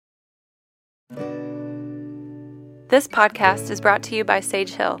This podcast is brought to you by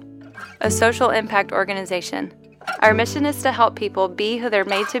Sage Hill, a social impact organization. Our mission is to help people be who they're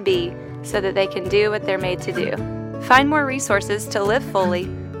made to be so that they can do what they're made to do. Find more resources to live fully,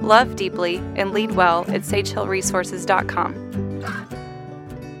 love deeply, and lead well at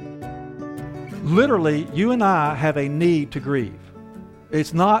sagehillresources.com. Literally, you and I have a need to grieve.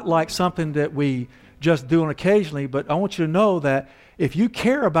 It's not like something that we just do occasionally, but I want you to know that if you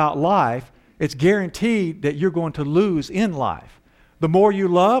care about life, it's guaranteed that you're going to lose in life. The more you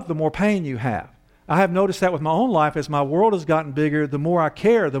love, the more pain you have. I have noticed that with my own life. As my world has gotten bigger, the more I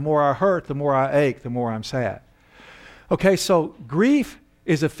care, the more I hurt, the more I ache, the more I'm sad. Okay, so grief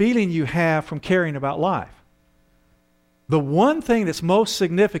is a feeling you have from caring about life. The one thing that's most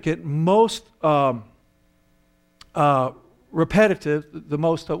significant, most repetitive, the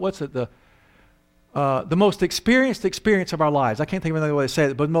most, the most experienced experience of our lives. I can't think of another way to say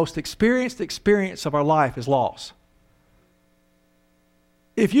it, but the most experienced experience of our life is loss.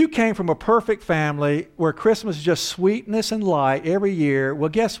 If you came from a perfect family where Christmas is just sweetness and light every year, well,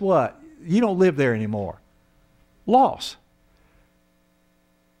 guess what? You don't live there anymore. Loss.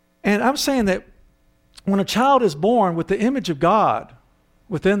 And I'm saying that when a child is born with the image of God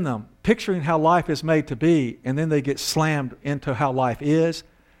within them, picturing how life is made to be, and then they get slammed into how life is,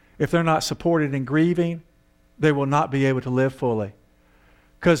 if they're not supported in grieving, they will not be able to live fully.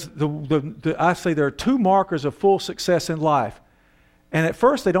 Because I say there are two markers of full success in life. And at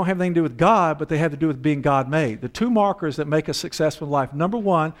first, they don't have anything to do with God, but they have to do with being God-made. The two markers that make us successful in life. Number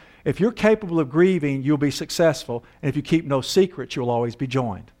one, if you're capable of grieving, you'll be successful. And if you keep no secrets, you'll always be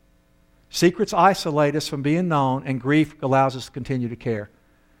joined. Secrets isolate us from being known, and grief allows us to continue to care.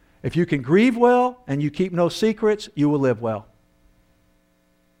 If you can grieve well and you keep no secrets, you will live well.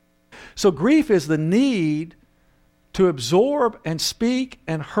 So grief is the need to absorb and speak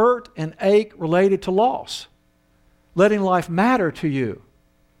and hurt and ache related to loss. Letting life matter to you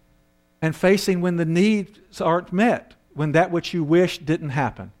and facing when the needs aren't met, when that which you wish didn't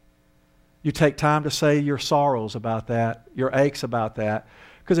happen. You take time to say your sorrows about that, your aches about that,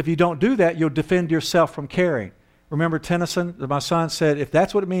 because if you don't do that, you'll defend yourself from caring. Remember Tennyson, my son said, if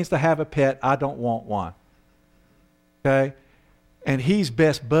that's what it means to have a pet, I don't want one. Okay? And he's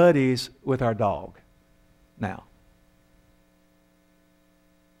best buddies with our dog now.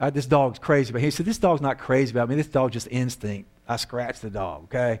 This dog's crazy, but he said, this dog's not crazy about me. This dog's just instinct. I scratch the dog,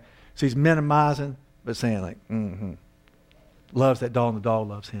 okay? So he's minimizing, but saying like, loves that dog and the dog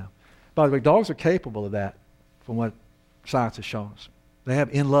loves him. By the way, dogs are capable of that from what science has shown us. They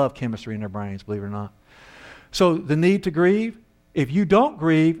have in-love chemistry in their brains, believe it or not. So the need to grieve, if you don't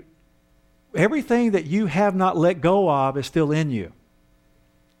grieve, everything that you have not let go of is still in you.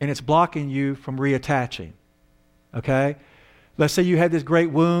 And it's blocking you from reattaching, okay? Let's say you had this great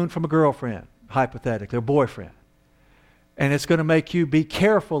wound from a girlfriend, hypothetically, or boyfriend. And it's going to make you be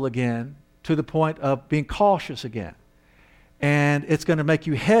careful again to the point of being cautious again. And it's going to make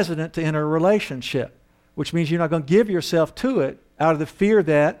you hesitant to enter a relationship, which means you're not going to give yourself to it out of the fear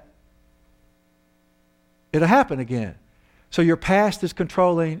that it'll happen again. So your past is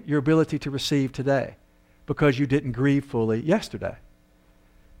controlling your ability to receive today because you didn't grieve fully yesterday.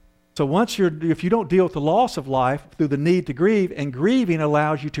 So if you don't deal with the loss of life through the need to grieve, and grieving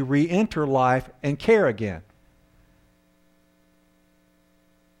allows you to re-enter life and care again.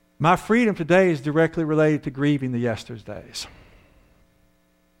 My freedom today is directly related to grieving the yesterdays.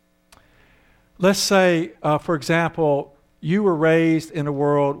 Let's say, for example, you were raised in a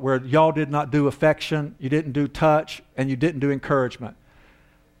world where y'all did not do affection, you didn't do touch, and you didn't do encouragement.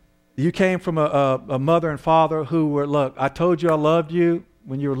 You came from a mother and father who were, look, I told you I loved you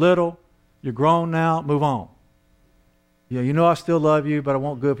when you were little. You're grown now, move on. You know I still love you, but I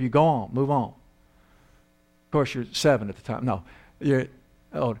won't go if you go on, move on. Of course, you're 7 at the time. No, you're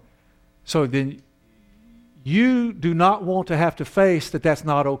older. So then you do not want to have to face that that's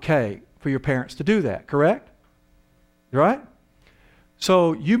not okay for your parents to do that, correct? Right?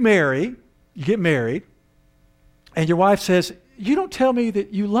 So you get married, and your wife says, you don't tell me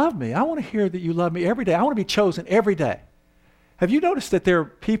that you love me. I want to hear that you love me every day. I want to be chosen every day. Have you noticed that there are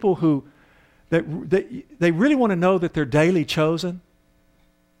people who they really want to know that they're daily chosen?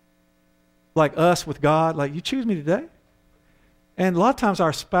 Like us with God, like you choose me today? And a lot of times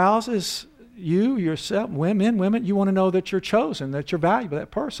our spouses, you, yourself, women, you want to know that you're chosen, that you're valuable,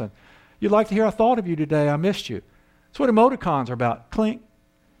 that person. You'd like to hear, I thought of you today, I missed you. That's what emoticons are about. Clink,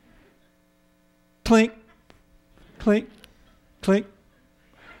 clink, clink, clink.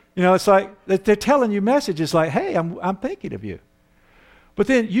 You know, it's like they're telling you messages like, hey, I'm thinking of you. But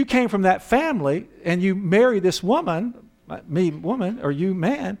then you came from that family and you marry this woman, me woman, or you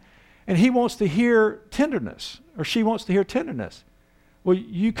man, And he wants to hear tenderness, or she wants to hear tenderness. Well,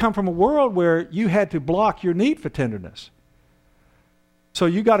 you come from a world where you had to block your need for tenderness. So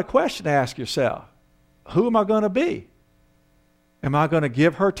you got a question to ask yourself. Who am I going to be? Am I going to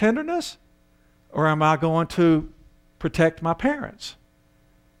give her tenderness? Or am I going to protect my parents?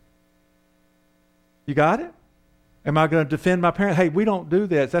 You got it? Am I going to defend my parents? Hey, we don't do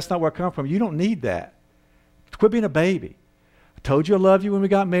this. That's not where I come from. You don't need that. Quit being a baby. I told you I loved you when we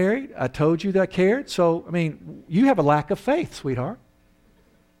got married. I told you that I cared. So, I mean, you have a lack of faith, sweetheart.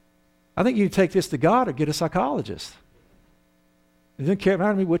 I think you need to take this to God or get a psychologist. It doesn't care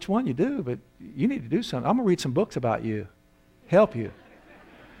about me which one you do, but you need to do something. I'm going to read some books about you, help you.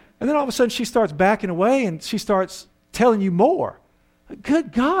 And then all of a sudden she starts backing away and she starts telling you more.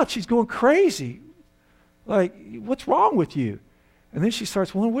 Good God, she's going crazy. Like, what's wrong with you? And then she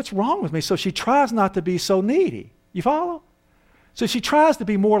starts wondering, what's wrong with me? So she tries not to be so needy. You follow? So she tries to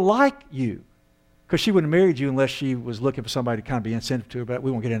be more like you. Because she wouldn't have married you unless she was looking for somebody to kind of be insensitive to her, but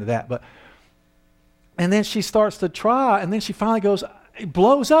we won't get into that. And then she starts to try, and then she finally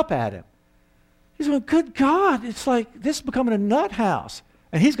blows up at him. He's going, good God, it's like this is becoming a nut house.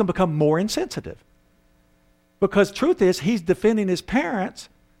 And he's going to become more insensitive. Because truth is, he's defending his parents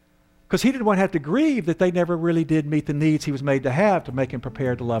because he didn't want to have to grieve that they never really did meet the needs he was made to have to make him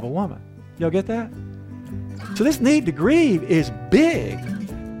prepared to love a woman. Y'all get that? So this need to grieve is big.